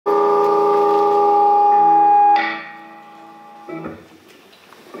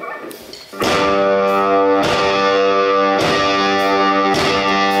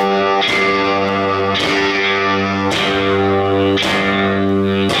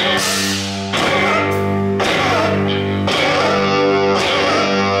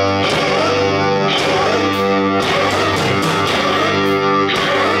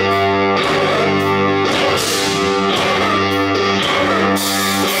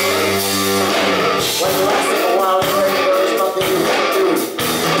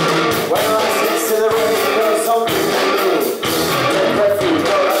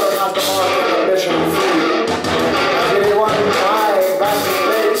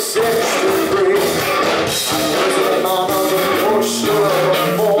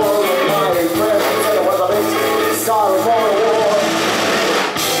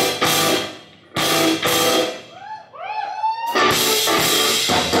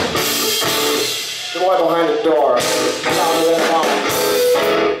boy behind the door. Louder than a bomb.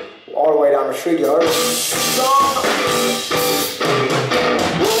 All the way down the street, you heard it?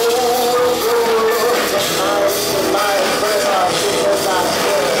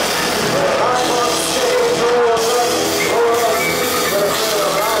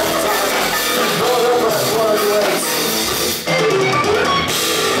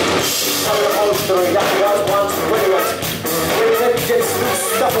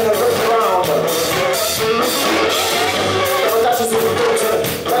 Stuff in the ground. But that's just what we do to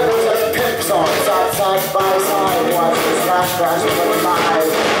levels like pimp songs, side by side, watch this flash crash with my eyes.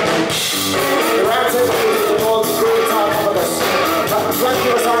 The rams and the people, the old great time of us. Plenty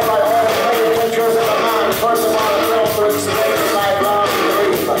of us are by all the adventures of a man. First of all, the film brings the life long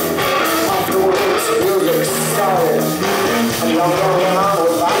dream. Afterwards, music started. And long around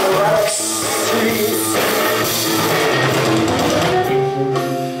with violent streets.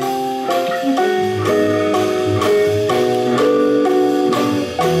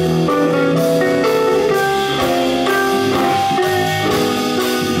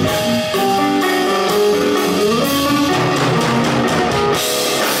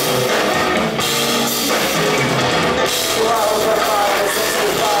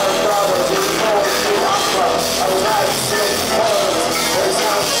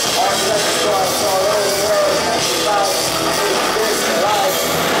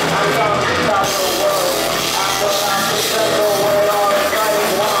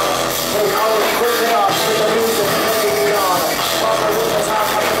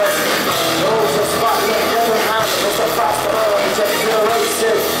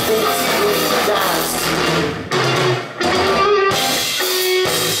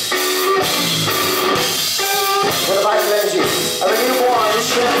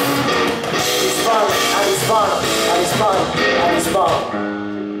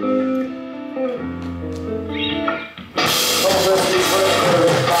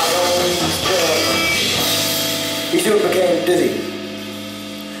 He soon became dizzy,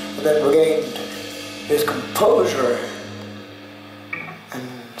 and then regained his composure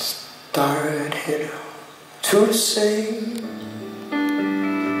and started to sing.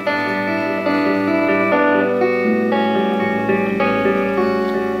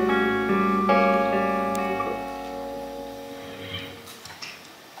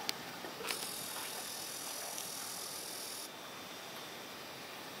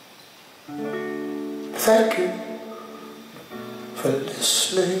 Thank you for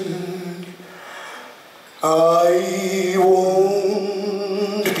listening. I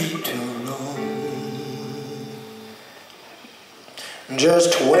won't be too long.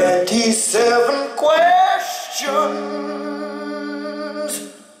 Just 27 questions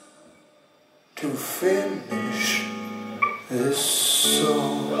to finish this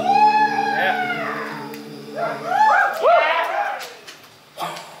song.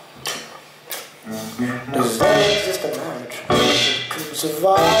 Does there exist a marriage that can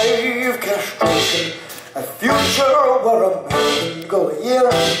survive castration? A future where a man can go a year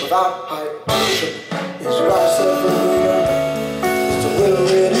without hydration? Is grass everywhere? Is the will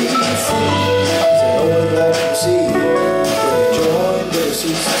really free? Is it only that you see when you join the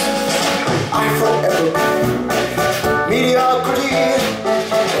deceased? I forever mediocrity,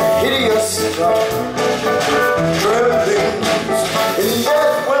 hideous tremblings in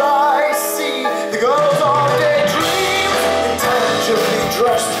death will I see the girls of daydreams, intangibly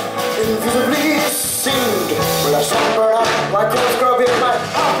dressed, invisibly seemed. Will I slumber out my clothes grow big, my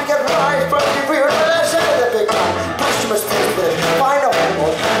heart began to rise, but be weird when I said the big man. Posthumous things with it, find a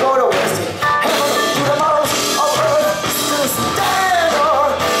home, go to wasting heaven to the mouth of earth to stand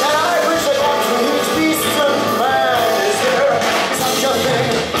on. And I wish I got to each beast and man. Is there such a thing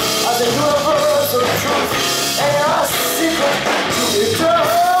as a universal truth? And a secret to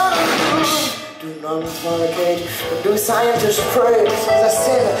eternal? Do nuns fornicate, but do scientists pray? This is a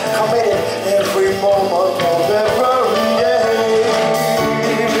sin committed every moment of every day.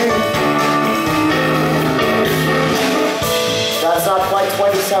 That's not quite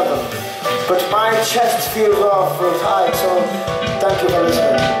 27, but my chest feels awful tight, so thank you for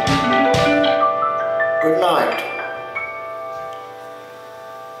listening. Good night.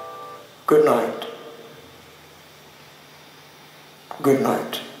 Good night. Good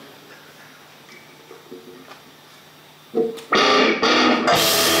night.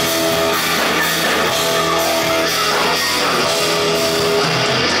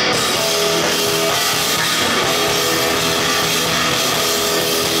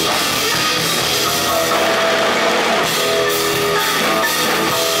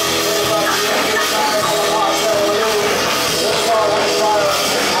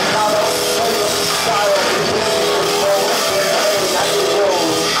 Style.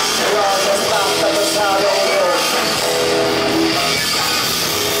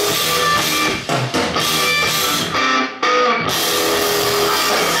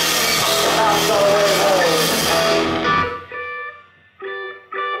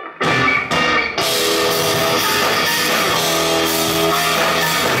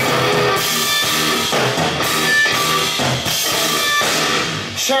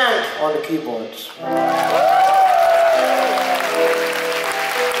 Shank on the keyboards.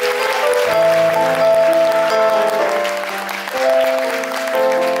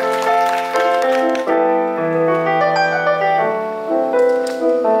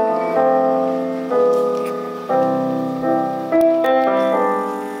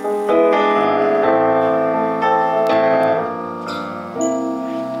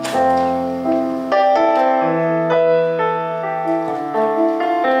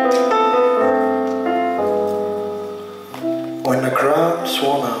 When the crowd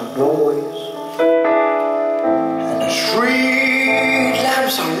swarm out